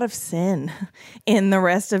a lot of sin in the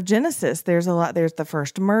rest of Genesis. There's the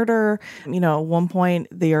first murder. At one point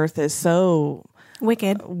the earth is so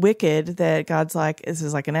wicked that God's like, this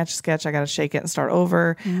is like an Etch-a-Sketch. I got to shake it and start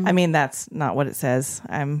over. I mean, that's not what it says.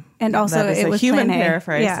 And also that is it a was human Plan A.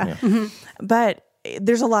 paraphrase. Yeah. But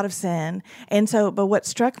there's a lot of sin. And so, but what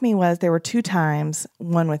struck me was there were 2 times,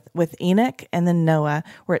 one with Enoch and then Noah,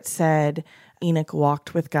 where it said Enoch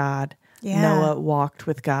walked with God. Yeah. Noah walked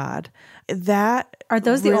with God. Are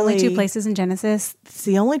those the only 2 places in Genesis? It's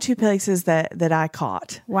the only 2 places that I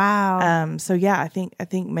caught. Wow. So yeah, I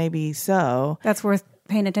think maybe so. That's worth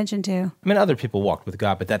paying attention to. I mean, other people walked with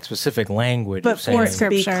God, but that specific language But of saying, for it to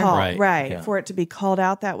be Scripture. called, Right, yeah. for it to be called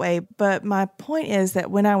out that way. But my point is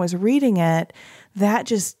that when I was reading it, that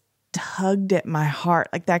just tugged at my heart.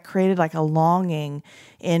 Like that created like a longing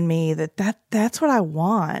in me that's what I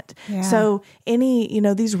want. Yeah. So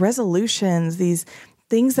these resolutions, these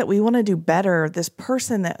things that we want to do better, this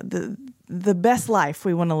person that the best life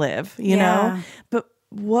we want to live, know, but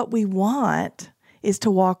what we want is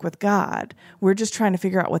to walk with God. We're just trying to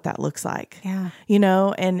figure out what that looks like. Yeah.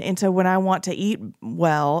 And so when I want to eat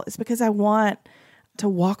well, it's because I want to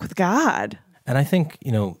walk with God. And I think,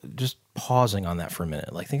 just pausing on that for a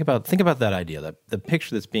minute, like think about that idea, that the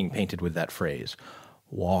picture that's being painted with that phrase,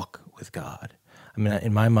 walk with God. I mean,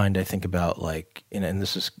 in my mind, I think about like, and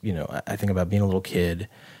this is, I think about being a little kid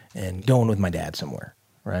and going with my dad somewhere,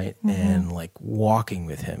 right? Mm-hmm. And like walking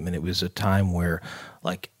with him. And it was a time where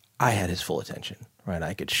like I had his full attention, right?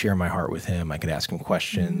 I could share my heart with him. I could ask him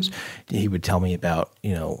questions. Mm-hmm. He would tell me about,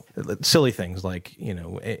 silly things like, when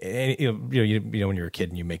you're a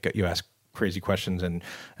kid and you ask crazy questions, and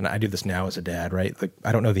I do this now as a dad, right? Like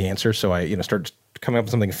I don't know the answer, so I start coming up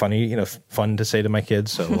with something funny, fun to say to my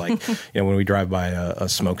kids. So like, when we drive by a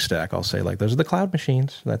smokestack, I'll say like, "Those are the cloud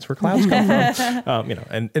machines. That's where clouds come from."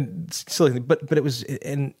 And silly, but it was,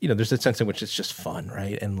 and there's a sense in which it's just fun,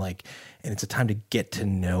 right? And and it's a time to get to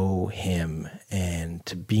know him and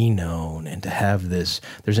to be known and to have this.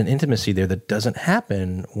 There's an intimacy there that doesn't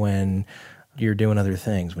happen when you're doing other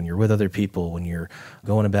things, when you're with other people, when you're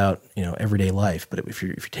going about, everyday life. But if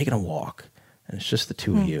you're taking a walk and it's just the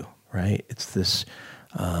 2 of you, right? It's this,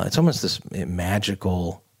 it's almost this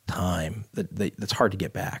magical time that's hard to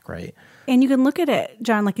get back, right? And you can look at it,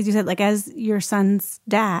 John, like as you said, like as your son's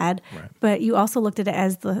dad, right. But you also looked at it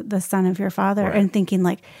as the son of your father, right. And thinking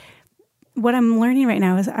like, what I'm learning right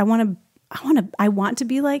now is I want to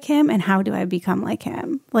be like him, and how do I become like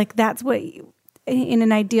him? Like that's what. In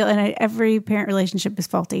an ideal, and every parent relationship is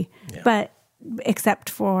faulty, but except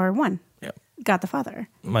for one, God the Father.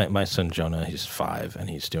 My son Jonah, he's 5, and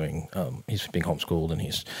he's doing he's being homeschooled, and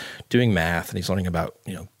he's doing math, and he's learning about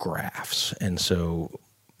graphs. And so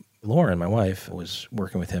Lauren, my wife, was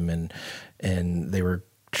working with him, and they were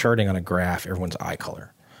charting on a graph everyone's eye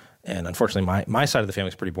color. And unfortunately, my side of the family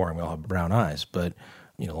is pretty boring. We all have brown eyes, but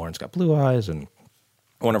Lauren's got blue eyes, and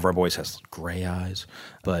one of our boys has gray eyes.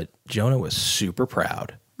 But Jonah was super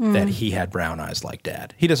proud that he had brown eyes like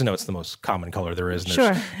Dad. He doesn't know it's the most common color there is. And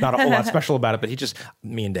Sure. there's not a whole lot special about it, but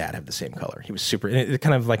me and Dad have the same color. He was super, and it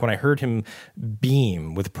kind of like when I heard him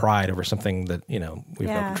beam with pride over something that, we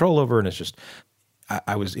have no control over. And it's just,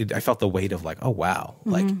 I felt the weight of like, oh, wow.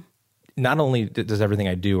 Like not only does everything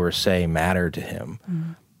I do or say matter to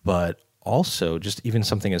him, but also just even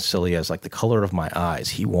something as silly as like the color of my eyes.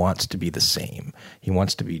 He wants to be the same. He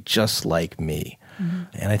wants to be just like me.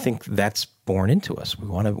 And I think that's born into us.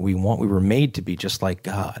 We were made to be just like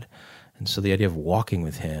God. And so the idea of walking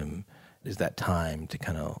with him is that time to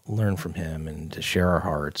kind of learn from him and to share our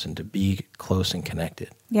hearts and to be close and connected.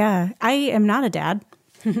 Yeah. I am not a dad.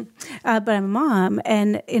 But I'm a mom,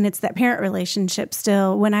 and it's that parent relationship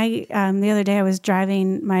still. When the other day I was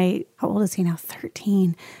driving how old is he now?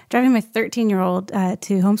 13. Driving my 13-year-old to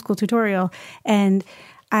homeschool tutorial, and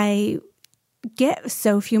I get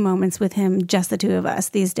so few moments with him, just the two of us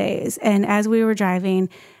these days. And as we were driving,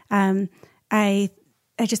 I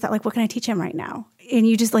just thought, like, what can I teach him right now? And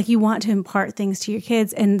you just you want to impart things to your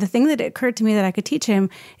kids. And the thing that occurred to me that I could teach him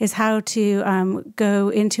is how to go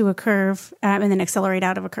into a curve and then accelerate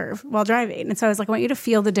out of a curve while driving. And so I was like, I want you to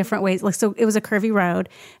feel the different ways. So it was a curvy road.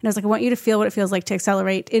 And I was like, I want you to feel what it feels like to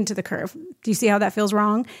accelerate into the curve. Do you see how that feels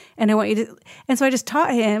wrong? And I want you to, and so I just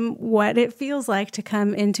taught him what it feels like to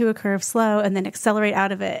come into a curve slow and then accelerate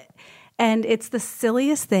out of it. And it's the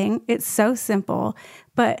silliest thing. It's so simple,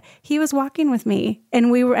 but he was walking with me,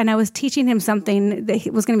 and I was teaching him something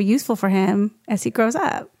that was going to be useful for him as he grows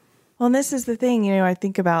up. Well, and this is the thing, I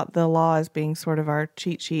think about the law as being sort of our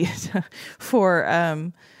cheat sheet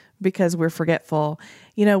for, because we're forgetful.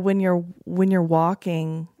 When you're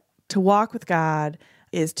walking, to walk with God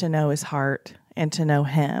is to know his heart and to know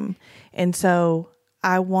him. And so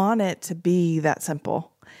I want it to be that simple.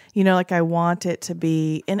 I want it to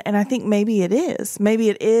be, and I think maybe it is. Maybe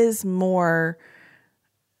it is more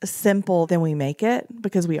simple than we make it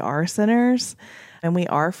because we are sinners and we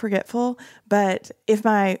are forgetful. But if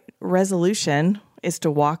my resolution is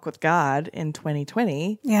to walk with God in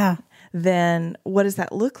 2020, then what does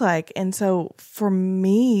that look like? And so for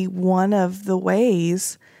me, one of the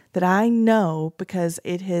ways that I know, because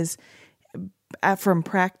it has, from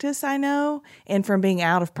practice, I know, and from being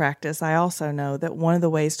out of practice, I also know that one of the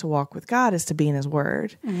ways to walk with God is to be in his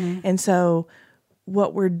word. And so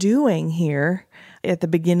what we're doing here at the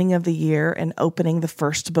beginning of the year and opening the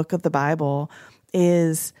first book of the Bible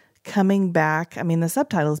is coming back. I mean, the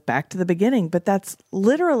subtitle is Back to the Beginning, but that's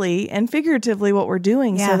literally and figuratively what we're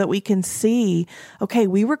doing so that we can see, okay,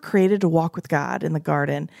 we were created to walk with God in the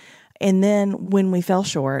garden. And then when we fell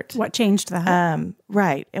short, what changed that?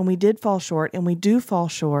 Right. And we did fall short, and we do fall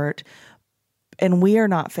short, and we are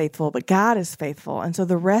not faithful, but God is faithful. And so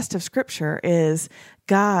the rest of Scripture is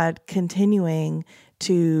God continuing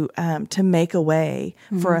to make a way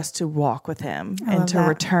for us to walk with him and to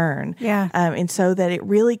return. And so that it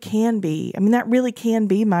really can be, that really can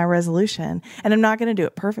be my resolution. And I'm not going to do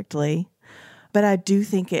it perfectly, but I do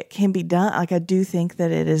think it can be done. I do think that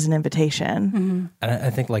it is an invitation. And I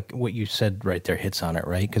think what you said right there hits on it,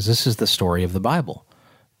 right? Because this is the story of the Bible.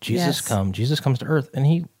 Jesus comes to earth, and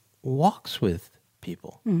he walks with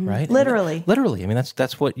people, right? Literally. Literally.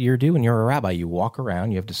 That's what you're doing. You're a rabbi. You walk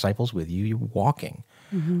around. You have disciples with you. You're walking.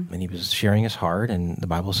 And he was sharing his heart, and the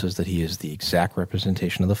Bible says that he is the exact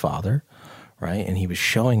representation of the Father, right? And he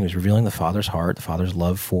was revealing the Father's heart, the Father's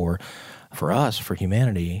love for us, for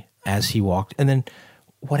humanity, as he walked. And then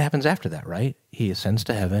what happens after that, right? He ascends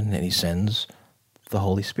to heaven, and he sends the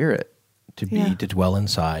Holy Spirit to dwell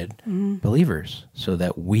inside believers so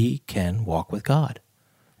that we can walk with God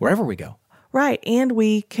wherever we go. Right. And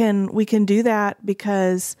we can do that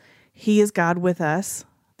because he is God with us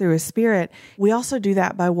through his Spirit. We also do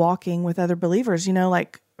that by walking with other believers,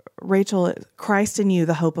 like Rachel, Christ in you,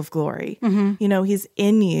 the hope of glory. He's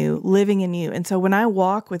in you, living in you. And so when I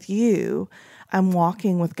walk with you, I'm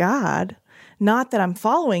walking with God. Not that I'm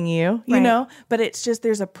following you, you know, but it's just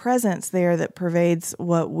there's a presence there that pervades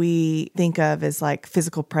what we think of as like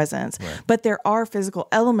physical presence. Right. But there are physical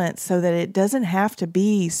elements so that it doesn't have to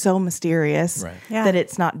be so mysterious that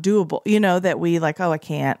it's not doable, that we I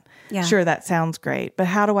can't. Yeah. Sure, that sounds great. But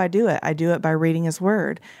how do I do it? I do it by reading his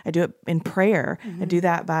word. I do it in prayer. I do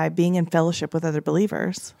that by being in fellowship with other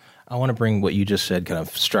believers. I want to bring what you just said, kind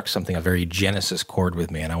of struck something, a very Genesis chord with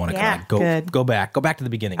me, and I want to kind of go back to the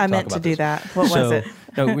beginning. I meant to do that. What was it?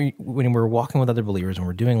 When we're walking with other believers and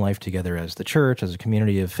we're doing life together as the church, as a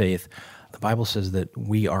community of faith, the Bible says that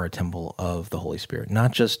we are a temple of the Holy Spirit,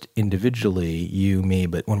 not just individually, you, me,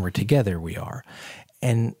 but when we're together, we are.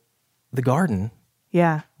 And the garden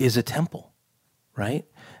is a temple, right?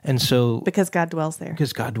 And so because God dwells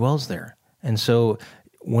there. And so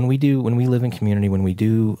when we live in community, when we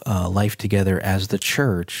do life together as the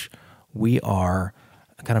church, we are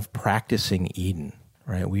kind of practicing Eden,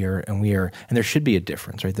 right? And there should be a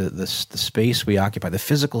difference, right? The space we occupy, the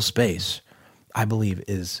physical space, I believe,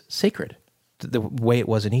 is sacred, the way it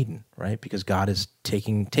was in Eden, right? Because God is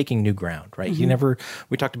taking new ground, right? Mm-hmm.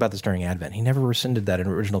 We talked about this during Advent. He never rescinded that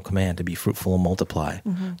original command to be fruitful and multiply,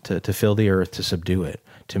 to fill the earth, to subdue it,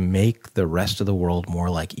 to make the rest of the world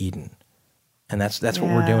more like Eden. And that's what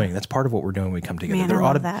we're doing. That's part of what we're doing when we come together. Man, there I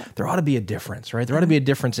ought love to that. there ought to be a difference, right? There ought to be a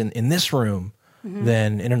difference in this room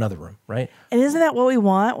than in another room, right? And isn't that what we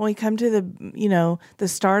want when we come to the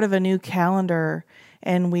start of a new calendar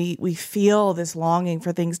and we feel this longing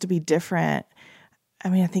for things to be different? I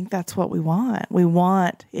mean, I think that's what we want. We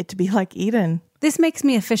want it to be like Eden. This makes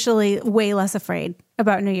me officially way less afraid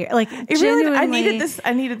about New Year. Like, It really, I needed this chat.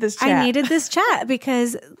 I needed this chat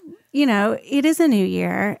because, it is a new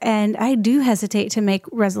year and I do hesitate to make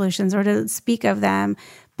resolutions or to speak of them.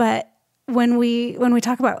 But when we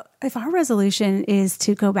talk about, if our resolution is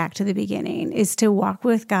to go back to the beginning, is to walk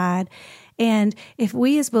with God, and if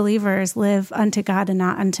we as believers live unto God and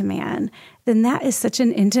not unto man, then that is such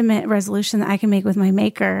an intimate resolution that I can make with my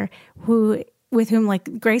Maker, with whom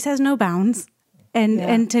like grace has no bounds,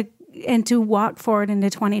 and to walk forward into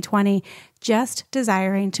 2020 just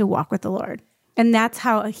desiring to walk with the Lord. And that's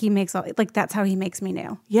how he makes me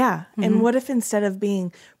new. Yeah. And what if instead of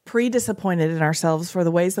being pre-disappointed in ourselves for the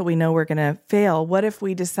ways that we know we're going to fail, what if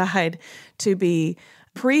we decide to be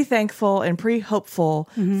pre-thankful and pre-hopeful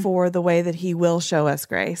for the way that he will show us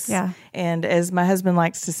grace? Yeah. And as my husband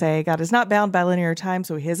likes to say, God is not bound by linear time,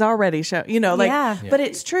 so he has already shown, but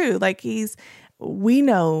it's true. Like we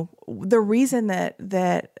know the reason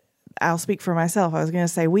that I'll speak for myself. I was going to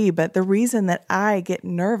say but the reason that I get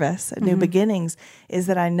nervous at new beginnings is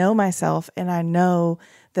that I know myself and I know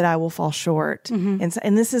that I will fall short.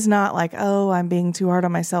 And this is not like, I'm being too hard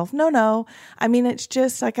on myself. No. I mean, it's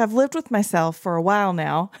just like I've lived with myself for a while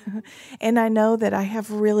now and I know that I have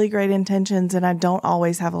really great intentions and I don't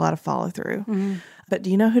always have a lot of follow through. But do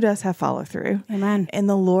you know who does have follow through? Amen. And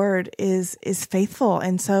the Lord is faithful.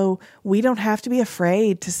 And so we don't have to be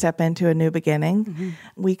afraid to step into a new beginning.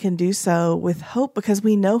 We can do so with hope because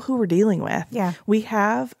we know who we're dealing with. Yeah. We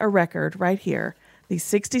have a record right here. These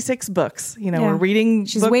 66 books, we're reading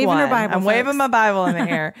She's book waving one. her Bible, I'm waving folks. my Bible in the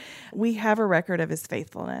air. We have a record of his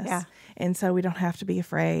faithfulness. Yeah. And so we don't have to be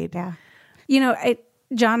afraid. Yeah.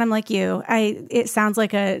 John, I'm like you. It sounds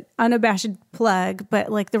like a unabashed plug,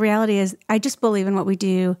 but like the reality is I just believe in what we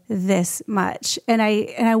do this much. And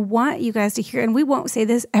I want you guys to hear, and we won't say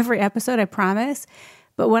this every episode, I promise,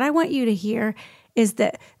 but what I want you to hear is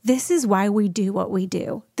that this is why we do what we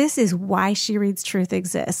do. This is why She Reads Truth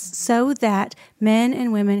exists, so that men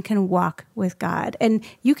and women can walk with God. And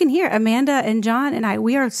you can hear Amanda and John and I,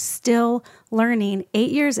 we are still learning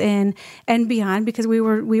 8 years in and beyond because we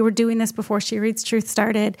were doing this before She Reads Truth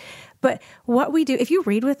started. But what we do, if you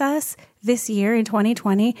read with us this year in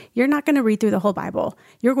 2020, you're not going to read through the whole Bible.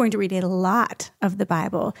 You're going to read a lot of the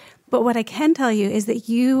Bible. But what I can tell you is that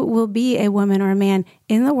you will be a woman or a man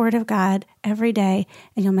in the Word of God every day,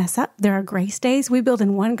 and you'll mess up. There are grace days. We build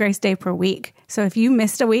in one grace day per week. So if you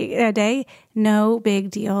missed a day, no big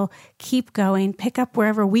deal. Keep going. Pick up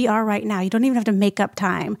wherever we are right now. You don't even have to make up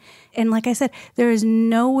time. And like I said, there is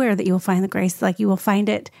nowhere that you will find the grace like you will find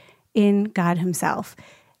it in God Himself.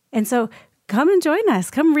 And so come and join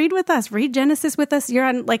us. Come read with us. Read Genesis with us. You're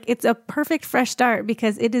on, it's a perfect fresh start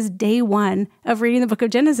because it is day one of reading the book of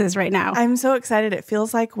Genesis right now. I'm so excited. It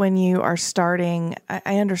feels like when you are starting,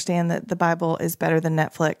 I understand that the Bible is better than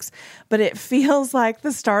Netflix, but it feels like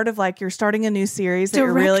the start of you're starting a new series that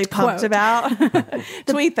you're really pumped about.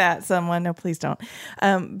 Tweet that, someone. No, please don't.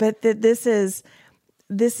 But this is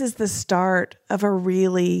the start of a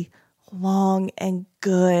really long and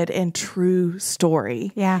good and true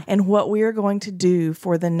story. Yeah. And what we are going to do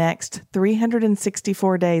for the next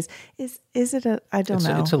 364 days is it I don't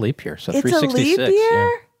know. It's a leap year. So It's 366. a leap year? Yeah.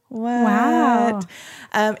 What?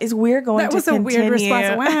 Wow. Is we're going That to was a continue. weird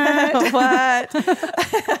response. What?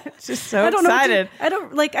 Just so excited.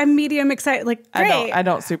 I'm medium excited. Great. I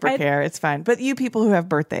don't super care. It's fine. But you people who have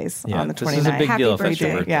birthdays Yeah, on the 29th. this is a big Happy deal if that's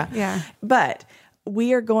your birthday. birthday. Yeah. Yeah. But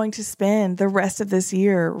we are going to spend the rest of this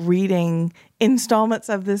year reading installments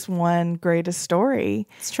of this one greatest story.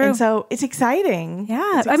 It's true. And so it's exciting.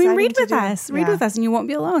 Yeah. It's Read exciting to with do. us. Read Yeah. with us and you won't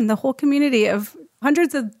be alone. The whole community of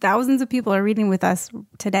hundreds of thousands of people are reading with us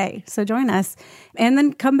today. So join us and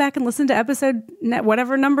then come back and listen to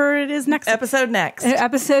whatever number it is next. Episode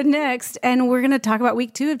next. And we're going to talk about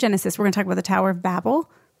week 2 of Genesis. We're going to talk about the Tower of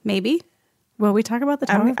Babel, maybe. Will we talk about the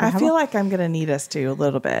Tower of I Babel? feel like I'm going to need us to a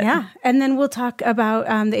little bit. Yeah. And then we'll talk about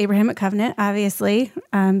the Abrahamic covenant, obviously,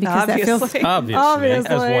 because that feels Obviously,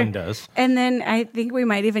 as one does. And then I think we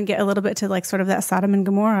might even get a little bit to like sort of that Sodom and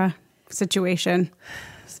Gomorrah situation.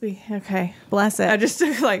 Okay. Bless it. I just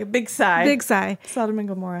took like a big sigh. Big sigh. Sodom and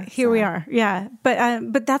Gomorrah. Here we are. Yeah.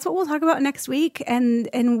 But that's what we'll talk about next week.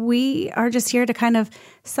 And we are just here to kind of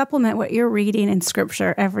supplement what you're reading in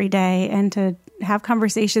scripture every day and to have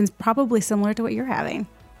conversations probably similar to what you're having.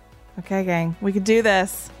 Okay, gang. We could do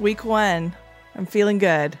this. Week 1. I'm feeling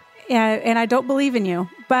good. Yeah, and I don't believe in you,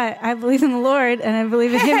 but I believe in the Lord, and I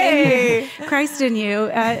believe in Him in you, Christ in you.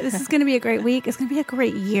 This is going to be a great week. It's going to be a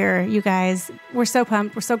great year, you guys. We're so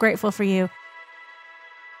pumped. We're so grateful for you.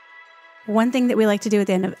 One thing that we like to do at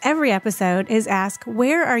the end of every episode is ask,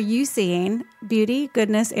 where are you seeing beauty,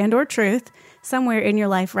 goodness, and or truth somewhere in your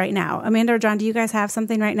life right now? Amanda or John, do you guys have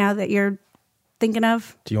something right now that you're thinking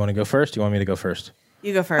of? Do you want to go first? Do you want me to go first?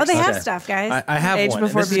 You go first. Oh, they have stuff, guys. I have Age one.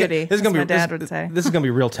 before beauty, This is gonna as be my dad would say. This is gonna be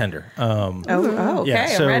real tender. Okay. Yeah,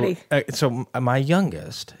 so, I'm ready. So my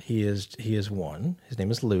youngest, he is 1. His name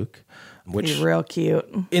is Luke. Which He's real cute.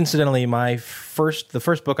 incidentally, the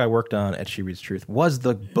first book I worked on at She Reads Truth was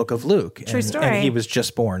the Book of Luke. True story. And he was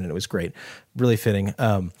just born, and it was great, really fitting.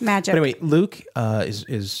 Magic. But anyway, Luke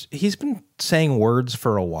is he's been saying words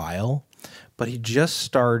for a while, but he just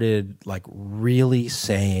started like really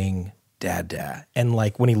saying dad, and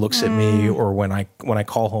like when he looks at me or when I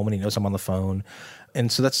call home and he knows I'm on the phone,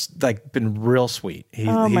 and so that's like been real sweet.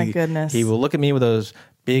 My goodness. He will look at me with those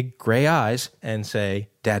big gray eyes and say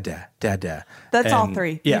dad. That's all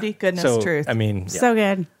 3. Yeah. Beauty, goodness, So, truth. I mean, yeah. So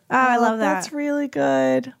good. Oh, I love that. That's really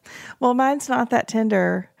good. Well, mine's not that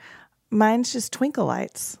tender. Mine's just twinkle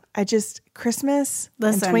lights. Christmas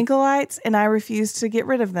Listen. and twinkle lights, and I refuse to get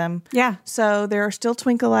rid of them. Yeah. So there are still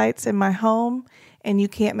twinkle lights in my home, and you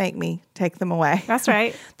can't make me take them away. That's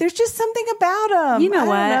right. There's just something about them. You know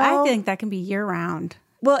what? I I think that can be year round.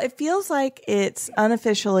 Well, it feels like it's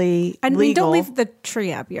unofficially I mean, legal. don't leave the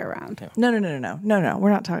tree up year round. No.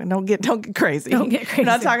 We're not talking. Don't get crazy. Don't get crazy. We're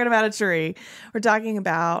not talking about a tree. We're talking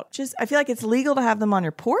about I feel like it's legal to have them on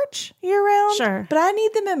your porch year round. Sure. But I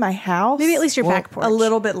need them in my house. Maybe at least your back porch. A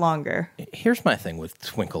little bit longer. Here's my thing with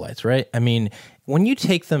twinkle lights, right? I mean, when you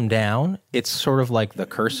take them down, it's sort of like the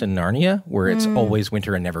curse in Narnia, where it's always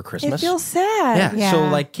winter and never Christmas. It feels sad. yeah. So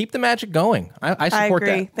Yeah. like, keep the magic going. I I support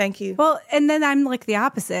agree. that. Thank you. Well, and then I'm like the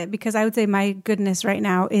opposite because I would say my goodness right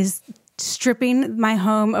now is stripping my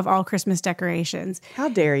home of all Christmas decorations. How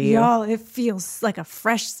dare you? Y'all, it feels like a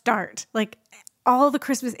fresh start. Like all the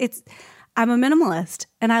Christmas, I'm a minimalist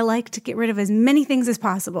and I like to get rid of as many things as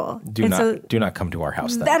possible. Do not come to our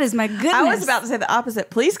house then. That is my goodness. I was about to say the opposite.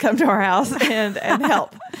 Please come to our house and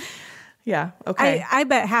help. Yeah. Okay. I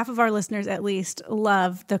bet half of our listeners at least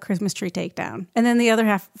love the Christmas tree takedown. And then the other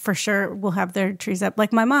half for sure will have their trees up,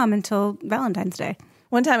 like my mom, until Valentine's Day.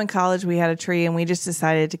 One time in college, we had a tree and we just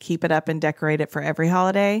decided to keep it up and decorate it for every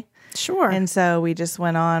holiday. Sure. And so we just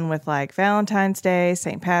went on with like Valentine's Day,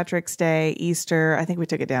 St. Patrick's Day, Easter. I think we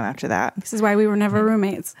took it down after that. This is why we were never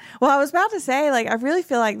roommates. Well, I was about to say, like, I really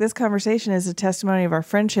feel like this conversation is a testimony of our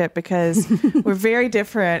friendship because we're very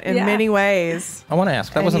different in Yeah. many ways. I want to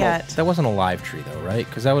ask. That wasn't a live tree though, right?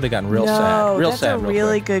 Because that would have gotten real sad. Real that's sad. a real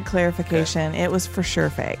really quick. good clarification. It was for sure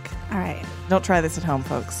fake. All right. Don't try this at home,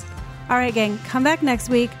 folks. All right, gang, come back next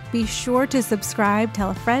week. Be sure to subscribe, tell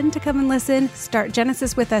a friend to come and listen. Start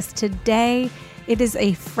Genesis with us today. It is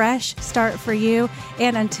a fresh start for you.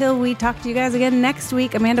 And until we talk to you guys again next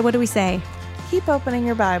week, Amanda, what do we say? Keep opening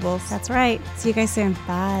your Bibles. That's right. See you guys soon.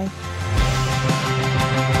 Bye.